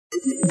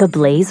the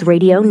Blaze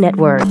Radio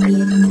Network.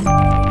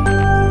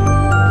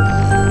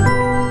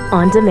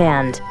 On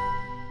demand.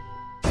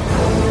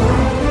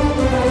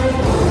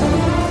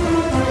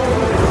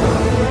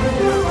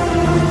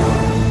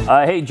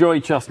 Hey,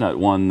 Joey Chestnut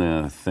won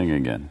the thing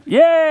again. Yay!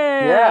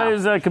 Yeah.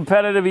 He's a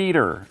competitive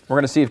eater. We're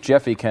going to see if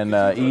Jeffy can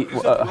eat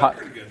hot.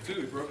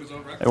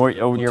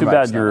 Too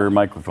bad your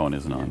microphone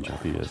isn't on,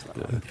 Jeffy. Nice.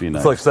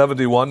 It's like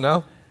 71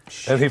 now.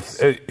 And he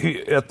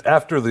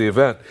after the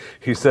event,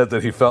 he said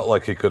that he felt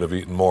like he could have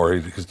eaten more.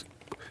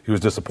 He was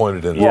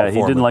disappointed in his performance.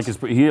 He didn't like his.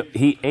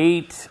 He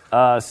ate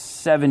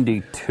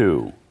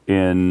 72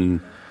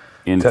 in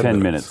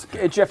 10 minutes.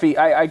 Jeffy,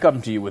 I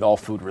come to you with all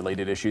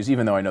food-related issues,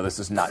 even though I know this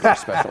is not your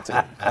specialty.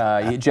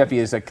 Jeffy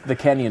is the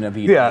Kenyan of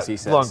eating, as he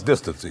says.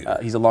 long-distance eater.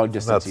 He's a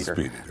long-distance eater.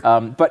 Speed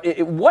eater. But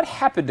what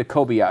happened to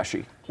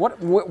Kobayashi?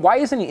 Why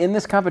isn't he in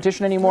this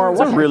competition anymore?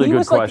 That's a really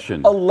good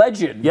question. Like a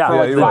legend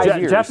for like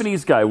 5 years.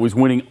 Japanese guy was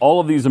winning all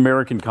of these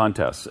American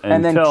contests.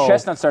 And then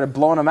Chestnut started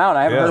blowing him out.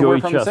 I haven't heard a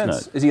word from him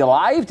since. Is he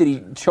alive? Did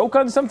he choke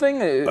on something?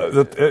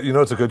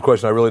 It's a good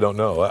question. I really don't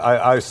know.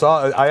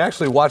 I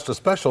actually watched a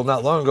special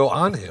not long ago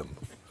on him.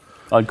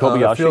 On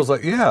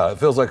Kobayashi? It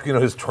feels like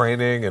his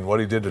training and what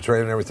he did to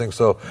train and everything.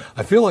 So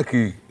I feel like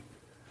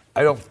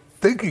I don't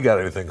think he got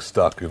anything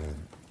stuck and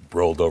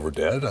rolled over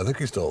dead. I think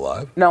he's still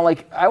alive. Now,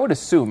 I would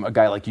assume a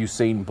guy like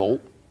Usain Bolt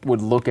would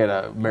look at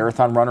a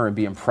marathon runner and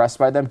be impressed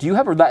by them. Do you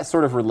have that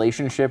sort of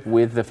relationship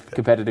with the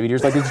competitive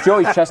eaters? Like, is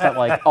Joey Chestnut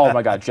like, oh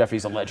my God,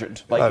 Jeffy's a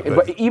legend? But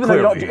even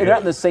though they're not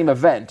in the same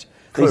event,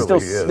 they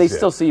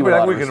still see you.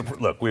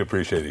 Look, we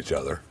appreciate each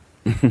other.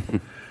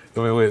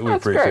 We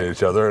appreciate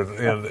each other,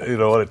 and you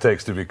know what it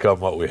takes to become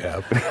what we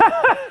have.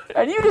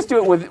 And you just do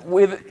it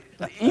with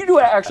you do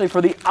it actually for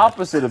the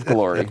opposite of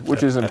glory,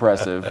 which is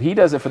impressive. He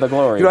does it for the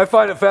glory. I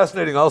find it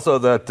fascinating also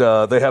that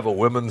they have a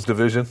women's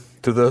division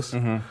to this.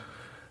 Mm-hmm.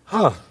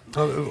 Huh.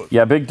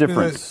 Yeah, big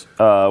difference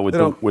with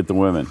the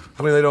women.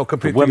 I mean, they don't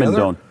compete women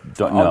together?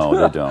 don't.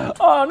 No, they don't.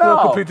 Oh, no. They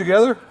don't compete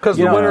together? Because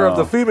the winner of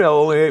the female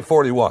only ate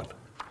 41.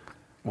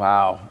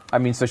 Wow. I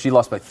mean, so she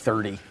lost by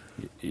 30.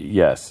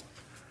 Yes.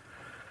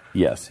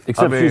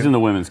 Except she's in the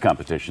women's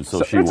competition,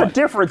 so she won. It's a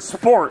different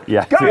sport.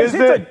 Yeah. Guys,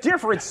 it's a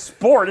different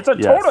sport. It's a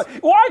total...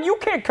 Why? You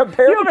can't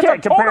compare them.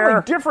 It's a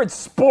totally different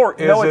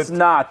sport. No, it's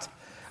not.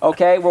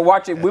 Okay? We're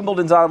watching...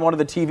 Wimbledon's on one of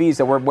the TVs,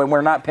 so when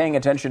we're not paying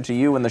attention to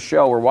you in the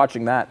show, we're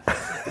watching that.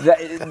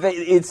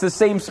 It's the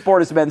same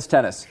sport as men's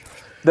tennis.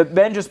 The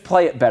men just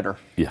play it better.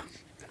 Yeah.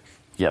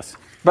 Yes.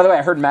 By the way,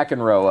 I heard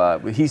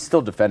McEnroe, he's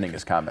still defending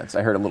his comments.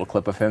 I heard a little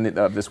clip of him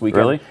this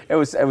weekend. Really? It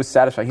was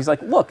satisfying. He's like,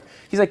 look,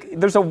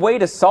 there's a way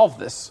to solve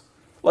this.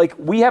 Like,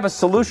 we have a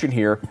solution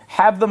here.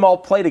 Have them all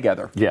play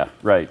together. Yeah,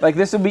 right. Like,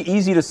 this would be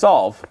easy to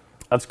solve.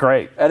 That's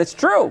great. And it's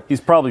true. He's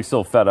probably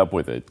still fed up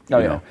with it. Oh,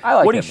 yeah. I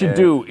like what he should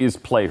do is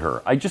play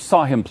her. I just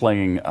saw him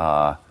playing,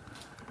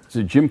 is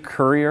it Jim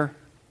Courier?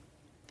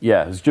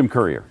 Yeah, it's Jim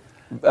Courier.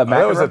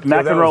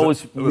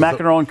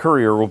 McEnroe and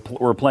Courier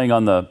were playing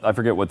on the, I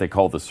forget what they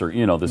call the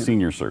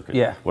senior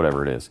circuit,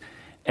 whatever it is.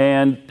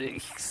 And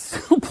he's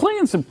still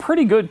playing some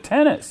pretty good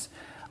tennis.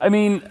 I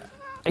mean,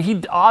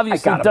 he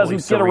obviously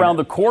doesn't get around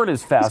the court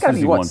as fast as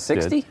he once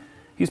did. 60?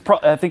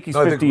 I think he's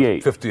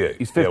 58. 58.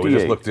 He's 58. Yeah, we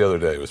just looked the other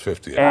day. It was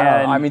 58.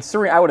 And I mean,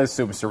 Serena, I would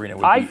assume Serena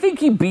would I think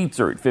he beats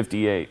her at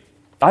 58.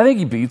 I think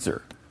he beats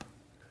her.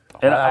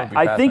 And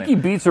I think he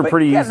beats her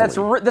pretty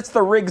easily. That's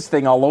the Riggs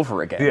thing all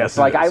over again. Yes, it's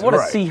like, I want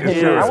to see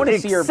him. I want to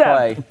see her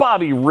play.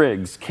 Bobby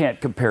Riggs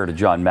can't compare to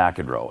John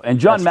McEnroe. And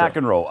John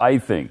McEnroe, I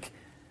think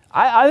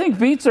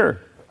beats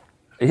her.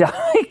 Yeah,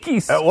 I think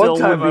he's still would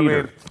beat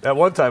her. At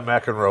one time,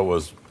 McEnroe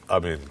was,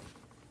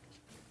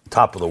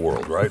 top of the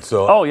world, right?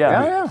 So. Oh,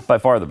 yeah. By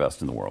far the best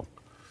in the world.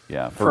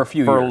 Yeah, for a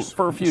few years.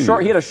 For a few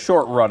years. He had a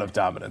short run of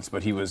dominance,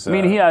 but he was...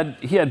 he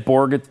had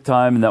Borg at the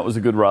time, and that was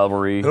a good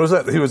rivalry.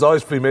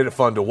 He made it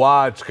fun to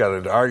watch, got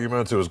into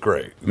arguments. It was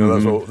great.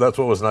 That's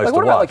what was nice to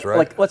watch, right?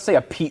 Like, let's say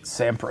a Pete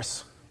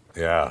Sampras.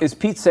 Yeah. Is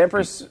Pete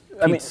Sampras...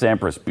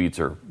 Sampras beats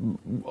her.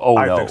 Oh,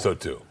 no. I think so,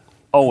 too.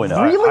 Oh, and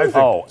really?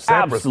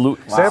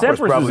 Absolutely. Wow.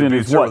 Sampras is in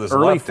his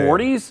early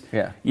 40s?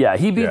 Yeah. Yeah,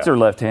 he beats her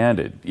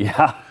left-handed.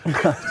 Yeah.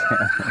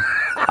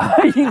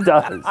 He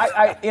does.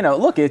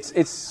 Look,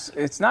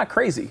 it's not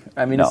crazy.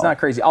 I mean, it's not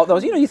crazy. Although,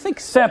 you think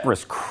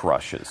Sampras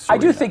crushes Serena. I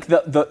do think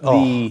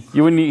the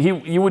you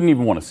wouldn't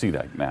even want to see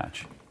that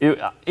match.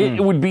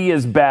 It would be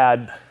as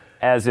bad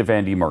as if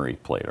Andy Murray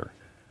played her.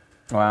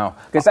 Wow.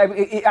 Because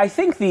I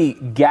think the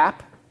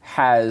gap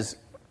has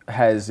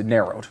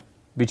narrowed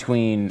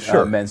between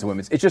men's and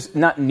women's. It's just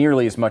not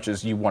nearly as much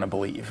as you want to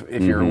believe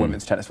if you're a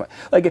women's tennis player.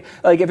 Like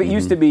if it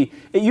used to be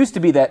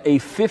that a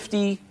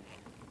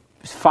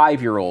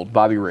 55-year-old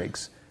Bobby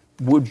Riggs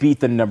would beat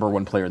the number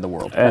one player in the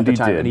world at the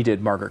time, and he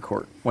did, Margaret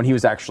Court, when he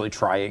was actually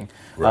trying.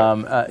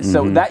 Right.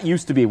 So that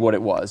used to be what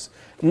it was.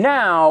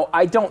 Now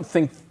I don't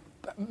think,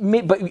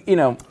 but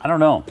I don't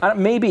know.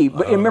 Maybe,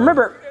 but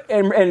remember.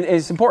 And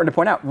it's important to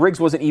point out, Riggs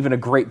wasn't even a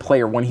great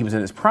player when he was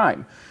in his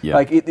prime. Yeah.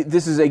 Like,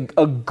 this is a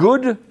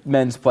good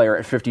men's player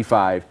at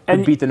 55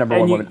 and beat the number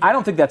one woman. I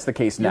don't think that's the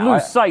case now. You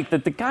lose sight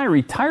that the guy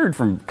retired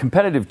from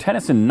competitive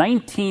tennis in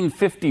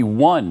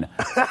 1951.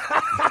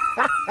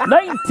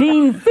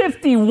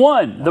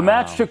 1951. Wow. The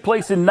match took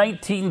place in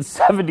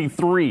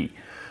 1973.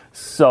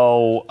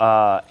 So,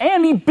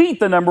 and he beat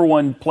the number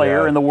one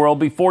player in the world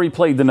before he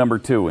played the number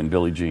two in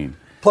Billie Jean.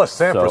 Plus,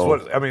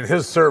 Sampras,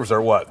 his serves are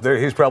what?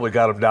 He's probably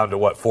got him down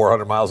to,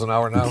 400 miles an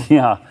hour now?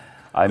 Yeah.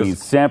 I mean,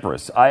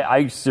 Sampras,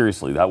 I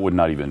seriously, that would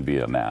not even be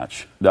a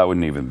match. That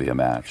wouldn't even be a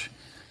match.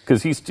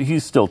 Because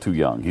he's still too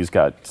young. He's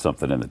got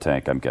something in the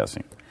tank, I'm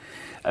guessing.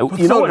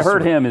 You know what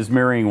hurt him is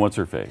marrying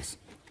What's-Her-Face.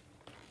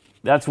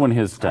 That's when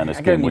his tennis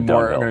game went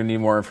downhill. I'm going to need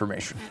more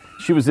information.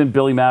 She was in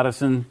Billy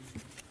Madison.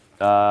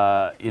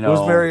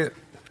 Who's married?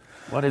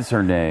 What is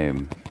her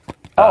name?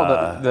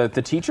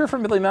 The teacher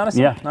from Billy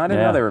Madison? Yeah. No, I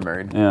didn't know they were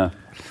married. Yeah.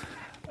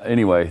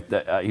 Anyway,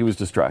 he was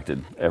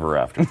distracted ever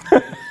after.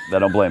 I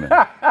don't blame him.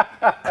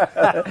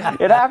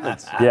 It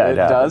happens. Yeah, it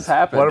does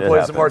happen. Want to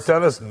play some more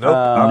tennis? Nope.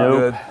 I'm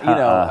good.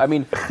 I'm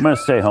going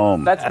to stay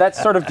home. That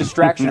sort of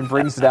distraction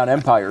brings down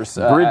empires.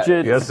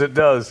 Bridget. Yes, it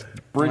does.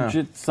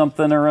 Bridget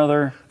something or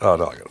other. Oh,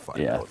 no, I got to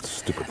find out. It's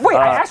stupid. Wait,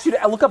 I asked you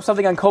to look up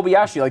something on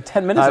Kobayashi like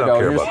 10 minutes ago.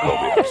 I don't care about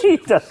Kobayashi. He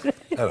doesn't.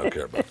 I don't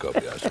care about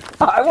Kobayashi.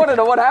 I want to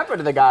know what happened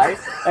to the guy,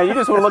 and you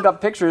just want to look up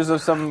pictures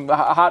of some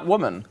hot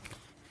woman.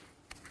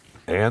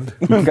 And?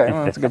 Okay,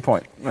 well, that's a good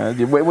point.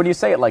 When you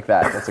say it like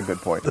that, that's a good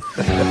point.